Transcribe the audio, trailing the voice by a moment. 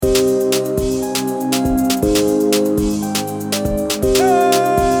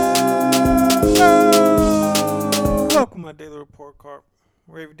scorecard,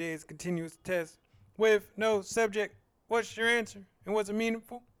 where every day is a continuous test with no subject. What's your answer and what's it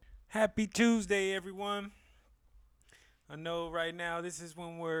meaningful? Happy Tuesday, everyone. I know right now this is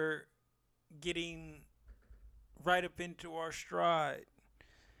when we're getting right up into our stride.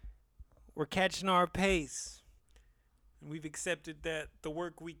 We're catching our pace. And we've accepted that the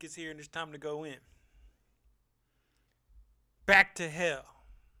work week is here and it's time to go in. Back to hell.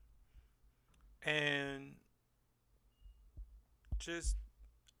 And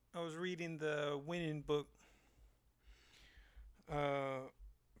I was reading the Winning book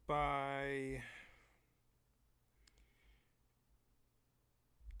by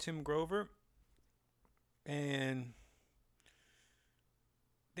Tim Grover. And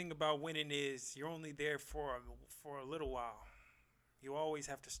the thing about winning is you're only there for a little while. You always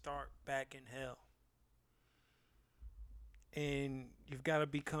have to start back in hell. And you've got to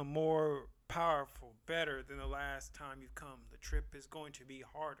become more powerful, better than the last time you've come. The trip is going to be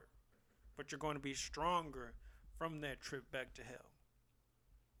harder, but you're going to be stronger from that trip back to hell.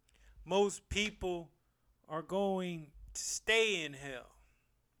 Most people are going to stay in hell.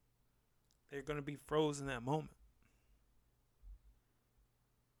 They're going to be frozen that moment.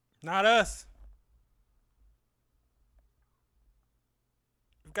 Not us.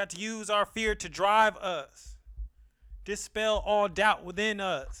 We've got to use our fear to drive us. Dispel all doubt within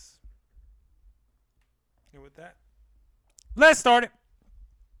us. And with that, let's start it.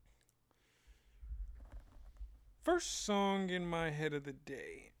 First song in my head of the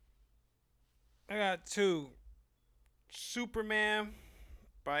day. I got two. Superman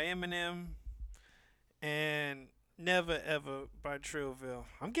by Eminem and Never Ever by Trillville.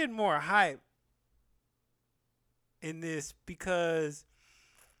 I'm getting more hype in this because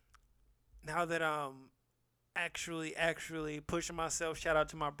now that I'm actually pushing myself, shout out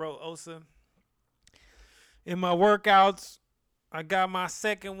to my bro Osa. In my workouts, I got my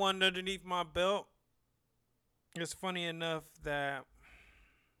second one underneath my belt. It's funny enough that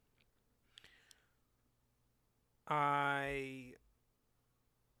I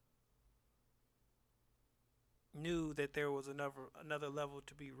knew that there was another level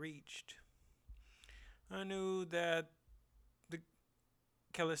to be reached. I knew that the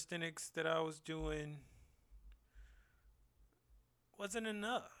calisthenics that I was doing wasn't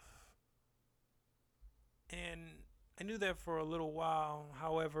enough. And I knew that for a little while.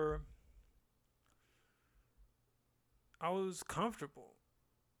 However, I was comfortable.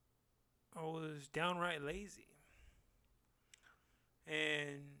 I was downright lazy.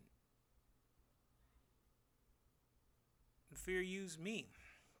 And fear used me.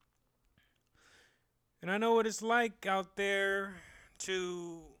 And I know what it's like out there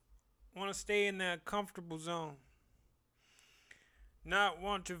to want to stay in that comfortable zone. Not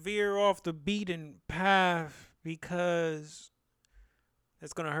want to veer off the beaten path because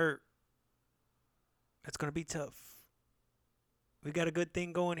that's going to hurt. That's going to be tough. We got a good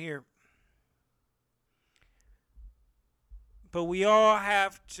thing going here. But we all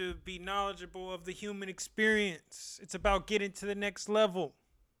have to be knowledgeable of the human experience. It's about getting to the next level.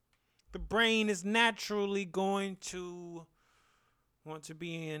 The brain is naturally going to want to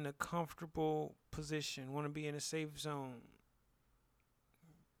be in a comfortable position, want to be in a safe zone.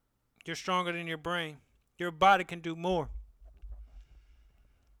 You're stronger than your brain. Your body can do more.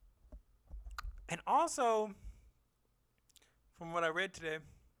 And also, from what I read today,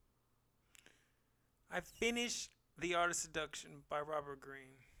 I finished The Art of Seduction by Robert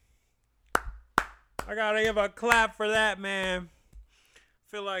Greene. I gotta give a clap for that, man. I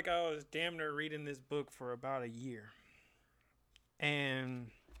feel like I was damn near reading this book for about a year.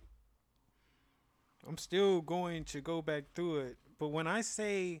 And I'm still going to go back through it. But when I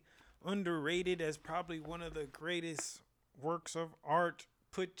say underrated as probably one of the greatest works of art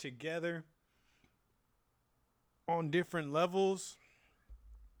put together on different levels,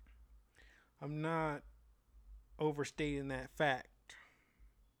 I'm not overstating that fact.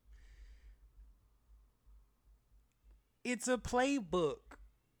 It's a playbook.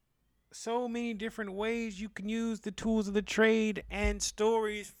 So many different ways you can use the tools of the trade and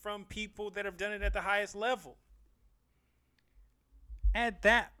stories from people that have done it at the highest level. At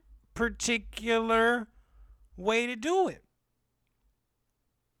that particular way to do it.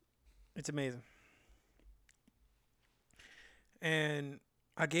 It's amazing. And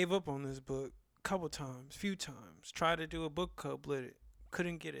I gave up on this book few times. Tried to do a book club with it.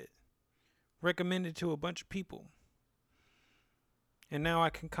 Couldn't get it. Recommended to a bunch of people. And now I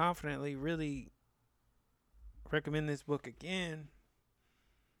can confidently really recommend this book again.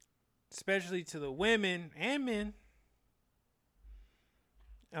 Especially to the women and men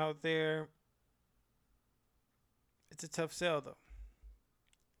out there. It's a tough sell, though.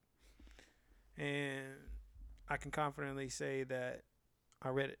 And I can confidently say that I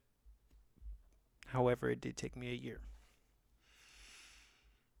read it. However, it did take me a year.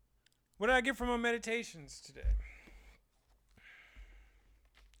 What did I get from my meditations today?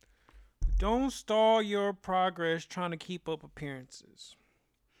 Don't stall your progress trying to keep up appearances.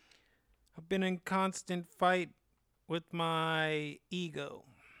 I've been in constant fight with my ego,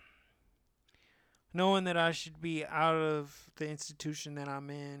 knowing that I should be out of the institution that I'm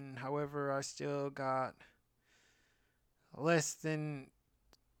in. However, I still got less than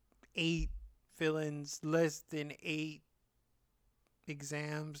 8 fill-ins, less than 8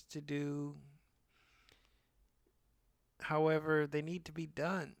 exams to do. However, they need to be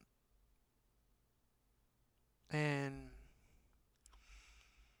done. And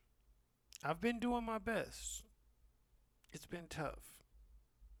I've been doing my best. It's been tough.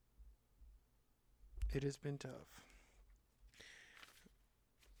 It has been tough.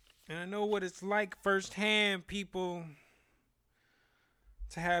 And I know what it's like firsthand, people,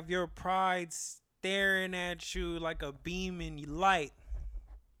 to have your pride staring at you like a beaming light.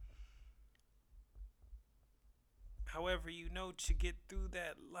 However, you know to get through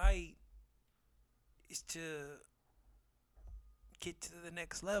that light is to get to the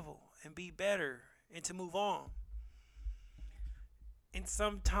next level and be better and to move on. And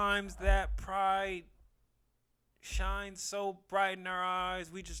sometimes that pride shines so bright in our eyes,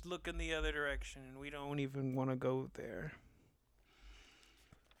 we just look in the other direction and we don't even want to go there.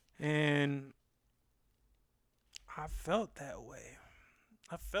 And I felt that way.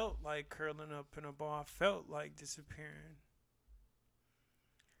 I felt like curling up in a ball. I felt like disappearing.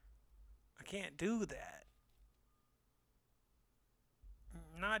 I can't do that.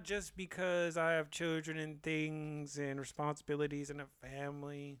 Not just because I have children and things and responsibilities and a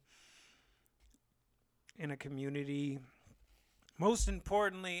family and a community. Most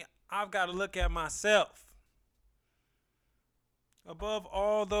importantly, I've got to look at myself. Above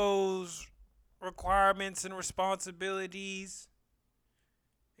all those requirements and responsibilities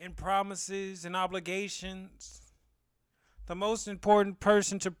and promises and obligations, the most important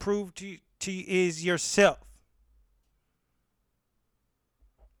person to prove to you is yourself.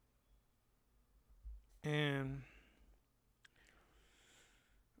 And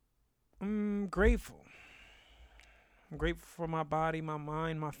I'm grateful. I'm grateful for my body, my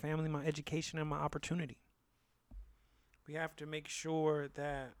mind, my family, my education, and my opportunity. We have to make sure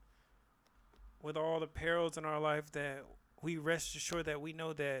that with all the perils in our life that we rest assured that we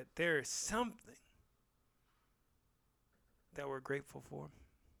know that there is something that we're grateful for.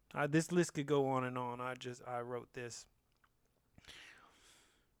 This list could go on and on. I wrote this.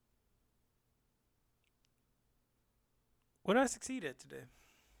 What did I succeed at today?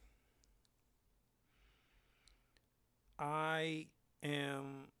 I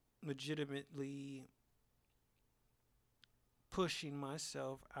am legitimately pushing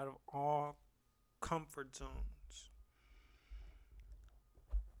myself out of all comfort zones.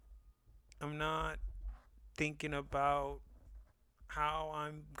 I'm not thinking about how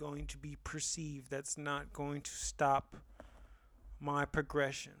I'm going to be perceived. That's not going to stop my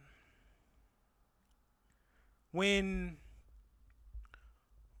progression. When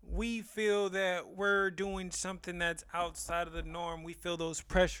we feel that we're doing something that's outside of the norm, we feel those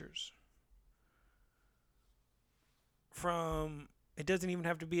pressures from, it doesn't even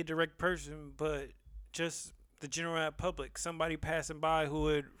have to be a direct person, but just the general public, somebody passing by who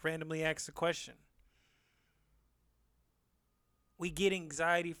would randomly ask a question. We get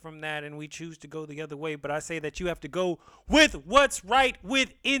anxiety from that and we choose to go the other way. But I say that you have to go with what's right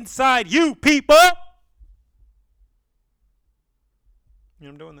with inside you, people. And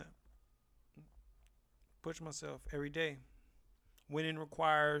I'm doing that. Push myself every day. Winning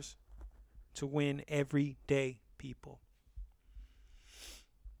requires to win every day, people.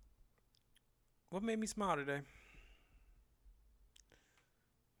 What made me smile today?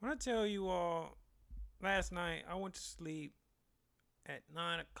 When I tell you all, last night I went to sleep at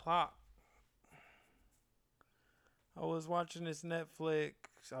 9 o'clock. I was watching this Netflix.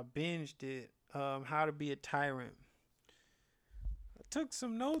 I binged it. How to Be a Tyrant. I took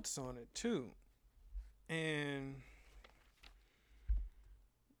some notes on it too. And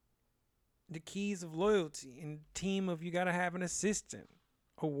the keys of loyalty and team of you gotta have an assistant,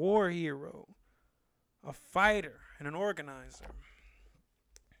 a war hero, a fighter, and an organizer.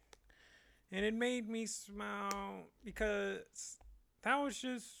 And it made me smile because that was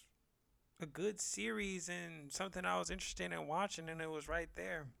just a good series and something I was interested in watching, and it was right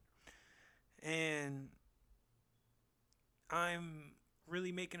there. And I'm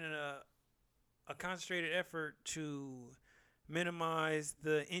really making it a concentrated effort to minimize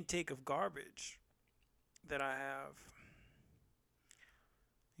the intake of garbage that I have.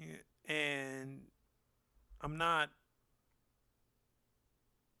 Yeah, and I'm not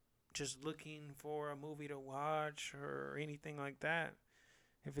just looking for a movie to watch or anything like that.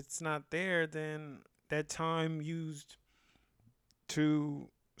 If it's not there, then that time used to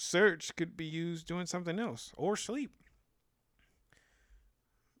search could be used doing something else or sleep.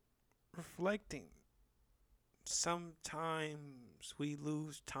 Reflecting. Sometimes we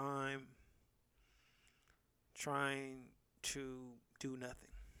lose time trying to do nothing.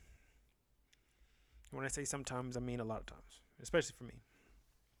 When I say sometimes, I mean a lot of times, especially for me.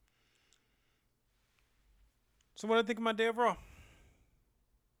 So, what do I think of my day overall?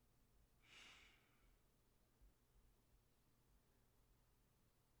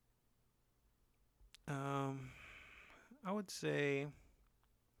 Um, I would say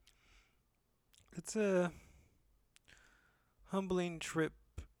it's a humbling trip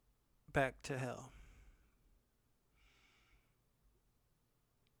back to hell.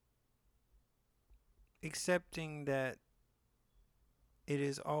 Accepting that it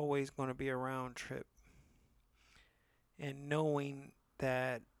is always going to be a round trip and knowing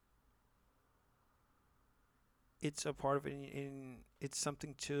that it's a part of it and it's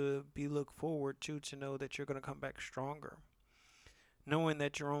something to be looked forward to know that you're going to come back stronger. Knowing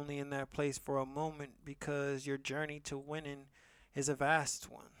that you're only in that place for a moment because your journey to winning is a vast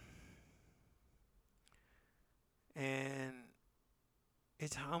one. And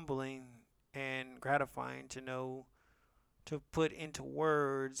it's humbling and gratifying to know, to put into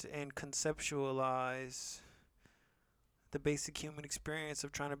words and conceptualize the basic human experience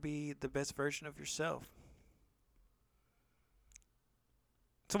of trying to be the best version of yourself.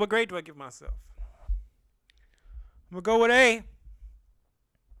 So, what grade do I give myself? I'm going to go with A.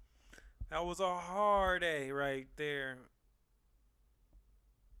 That was a hard A right there.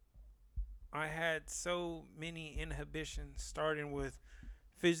 I had so many inhibitions, starting with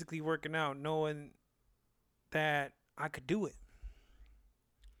physically working out, knowing that I could do it.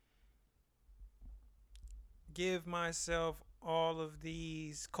 Give myself all of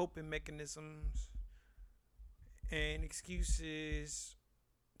these coping mechanisms and excuses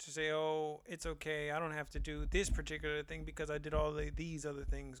to say, oh, it's okay. I don't have to do this particular thing because I did all of these other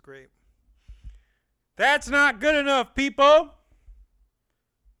things great. That's not good enough, people.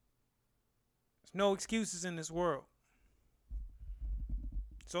 There's no excuses in this world.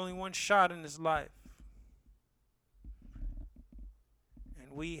 It's only one shot in this life.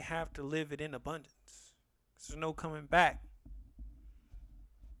 And we have to live it in abundance. There's no coming back.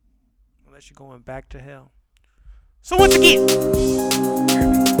 Unless you're going back to hell. So once again,